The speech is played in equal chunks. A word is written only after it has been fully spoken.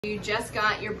You just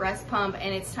got your breast pump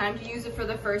and it's time to use it for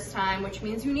the first time, which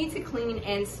means you need to clean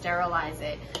and sterilize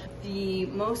it. The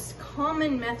most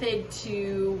common method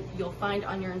you'll find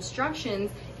on your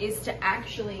instructions is to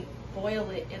actually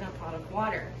boil it in a pot of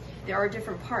water. There are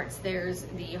different parts. There's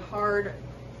the hard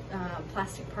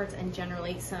plastic parts and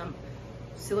generally some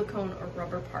silicone or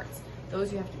rubber parts.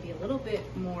 Those you have to be a little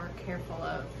bit more careful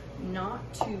of,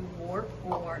 not to warp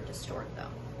or distort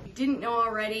them. If you didn't know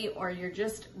already, or you're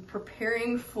just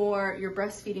preparing for your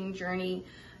breastfeeding journey,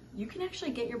 you can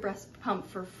actually get your breast pump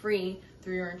for free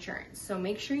through your insurance. So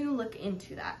make sure you look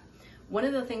into that. One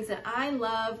of the things that I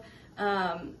love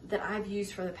that I've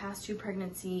used for the past 2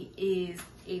 pregnancies is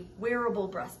a wearable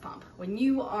breast pump. When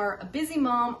you are a busy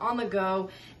mom on the go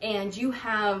and you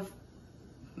have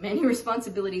many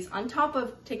responsibilities on top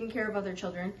of taking care of other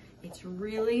children, it's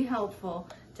really helpful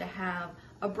to have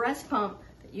a breast pump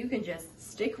that you can just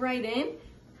stick right in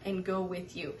and go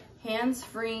with you.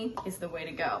 Hands-free is the way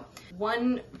to go.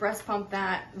 One breast pump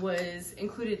that was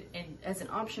included as an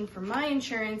option for my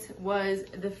insurance was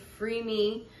the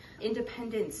Freeme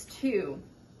Independence 2.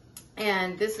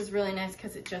 And this is really nice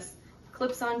because it just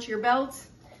clips onto your belt.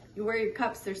 You wear your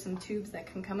cups, there's some tubes that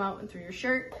can come out and through your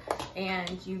shirt,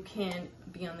 and you can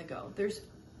be on the go. There's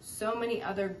so many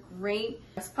other great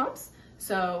breast pumps,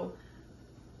 so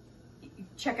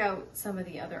check out some of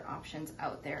the other options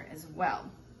out there as well.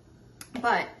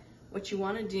 But what you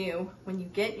want to do when you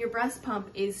get your breast pump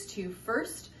is to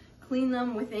first clean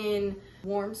them within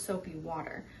warm soapy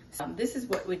water. So this is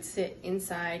what would sit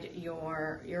inside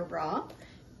your bra.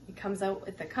 It comes out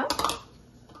with the cup.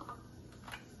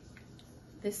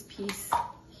 This piece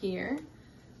here,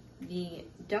 the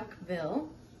duckbill,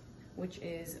 which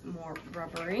is more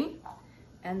rubbery,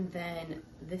 and then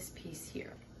this piece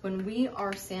here. When we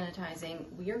are sanitizing,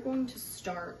 we are going to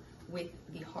start with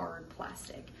the hard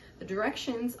plastic. The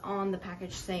directions on the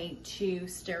package say to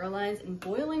sterilize in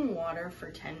boiling water for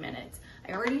 10 minutes.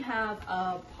 I already have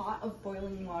a pot of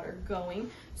boiling water going,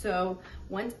 so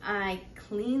once I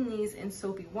clean these in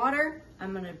soapy water,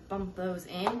 I'm gonna bump those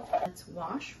in. Let's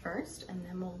wash first, and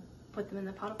then we'll put them in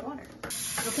the pot of water.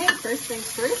 Okay, first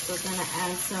things first, we're gonna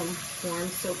add some warm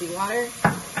soapy water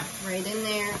right in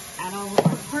there. Add all of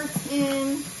our parts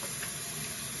in.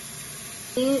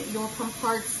 Clean your pump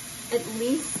parts at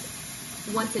least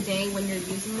once a day when you're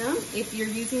using them. If you're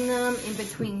using them in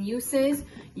between uses,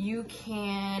 you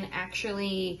can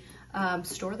actually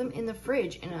store them in the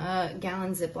fridge in a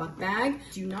gallon Ziploc bag.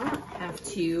 Do not have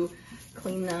to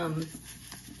clean them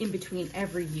in between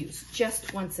every use,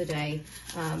 just once a day.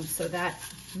 So that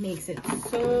makes it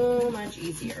so much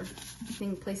easier. I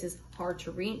think places hard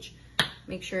to reach,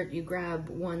 make sure you grab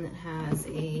one that has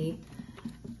a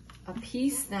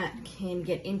piece that can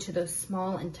get into those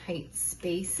small and tight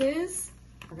spaces.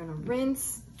 We're gonna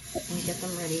rinse and get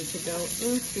them ready to go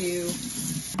into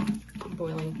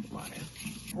boiling water.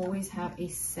 Always have a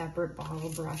separate bottle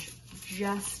brush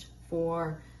just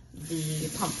for the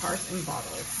pump parts and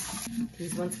bottles.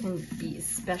 These ones can be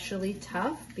especially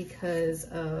tough because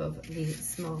of the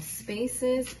small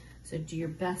spaces, so do your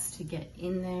best to get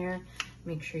in there.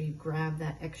 Make sure you grab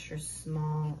that extra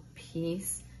small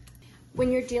piece. When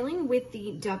you're dealing with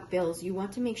the duckbills, you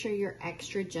want to make sure you're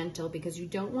extra gentle because you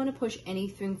don't want to push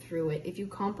anything through it. If you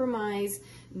compromise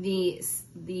the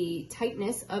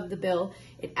tightness of the bill,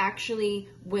 it actually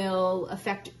will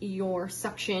affect your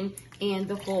suction and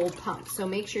the whole pump. So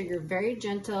make sure you're very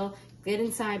gentle, get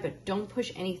inside, but don't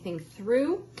push anything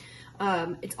through.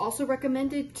 It's also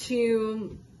recommended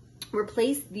to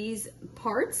replace these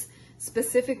parts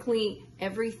specifically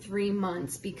every 3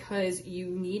 months because you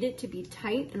need it to be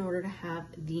tight in order to have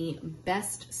the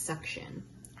best suction.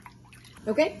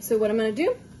 Okay, so what I'm gonna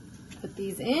do, put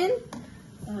these in,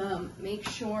 make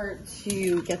sure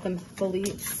to get them fully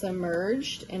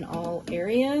submerged in all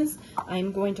areas.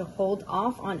 I'm going to hold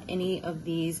off on any of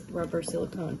these rubber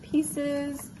silicone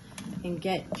pieces and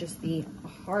get just the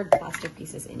hard plastic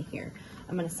pieces in here.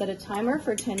 I'm gonna set a timer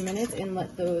for 10 minutes and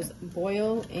let those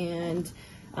boil and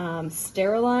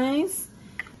sterilize.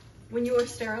 When you are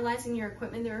sterilizing your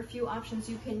equipment, there are a few options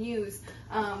you can use.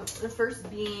 The first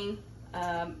being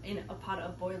in a pot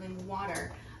of boiling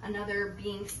water. Another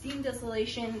being steam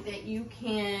distillation that you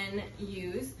can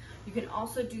use. You can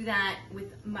also do that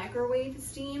with microwave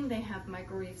steam. They have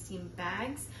microwave steam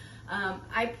bags.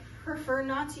 I prefer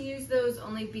not to use those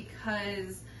only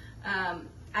because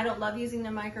I don't love using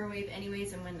the microwave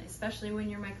anyways, and especially when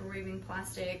you're microwaving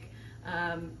plastic,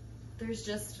 there's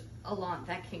just a lot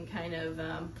that can kind of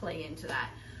play into that.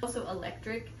 Also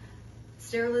electric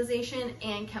sterilization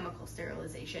and chemical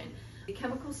sterilization. The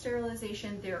chemical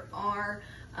sterilization, there are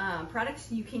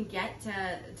products you can get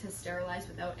to sterilize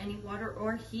without any water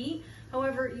or heat.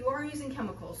 However, you are using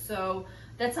chemicals, so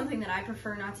that's something that I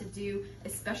prefer not to do,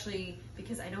 especially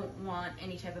because I don't want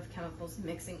any type of chemicals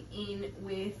mixing in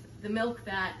with the milk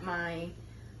that my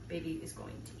baby is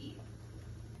going to eat.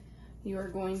 You are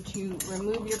going to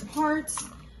remove your parts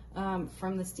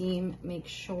from the steam. Make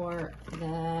sure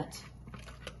that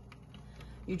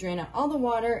you drain out all the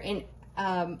water and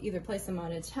either place them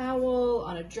on a towel,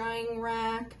 on a drying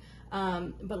rack,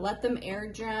 but let them air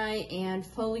dry and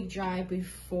fully dry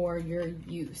before your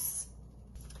use.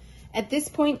 At this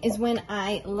point is when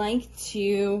I like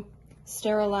to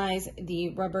sterilize the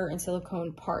rubber and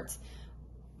silicone parts.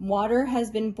 Water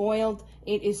has been boiled,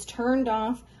 it is turned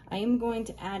off. I am going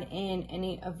to add in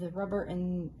any of the rubber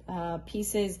and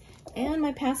pieces and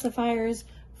my pacifiers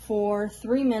for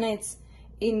 3 minutes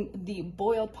in the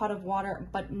boiled pot of water,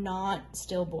 but not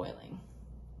still boiling.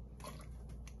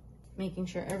 Making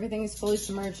sure everything is fully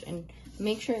submerged and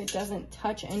make sure it doesn't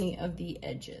touch any of the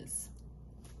edges.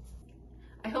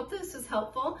 I hope this was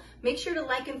helpful. Make sure to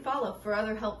like and follow for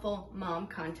other helpful mom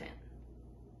content.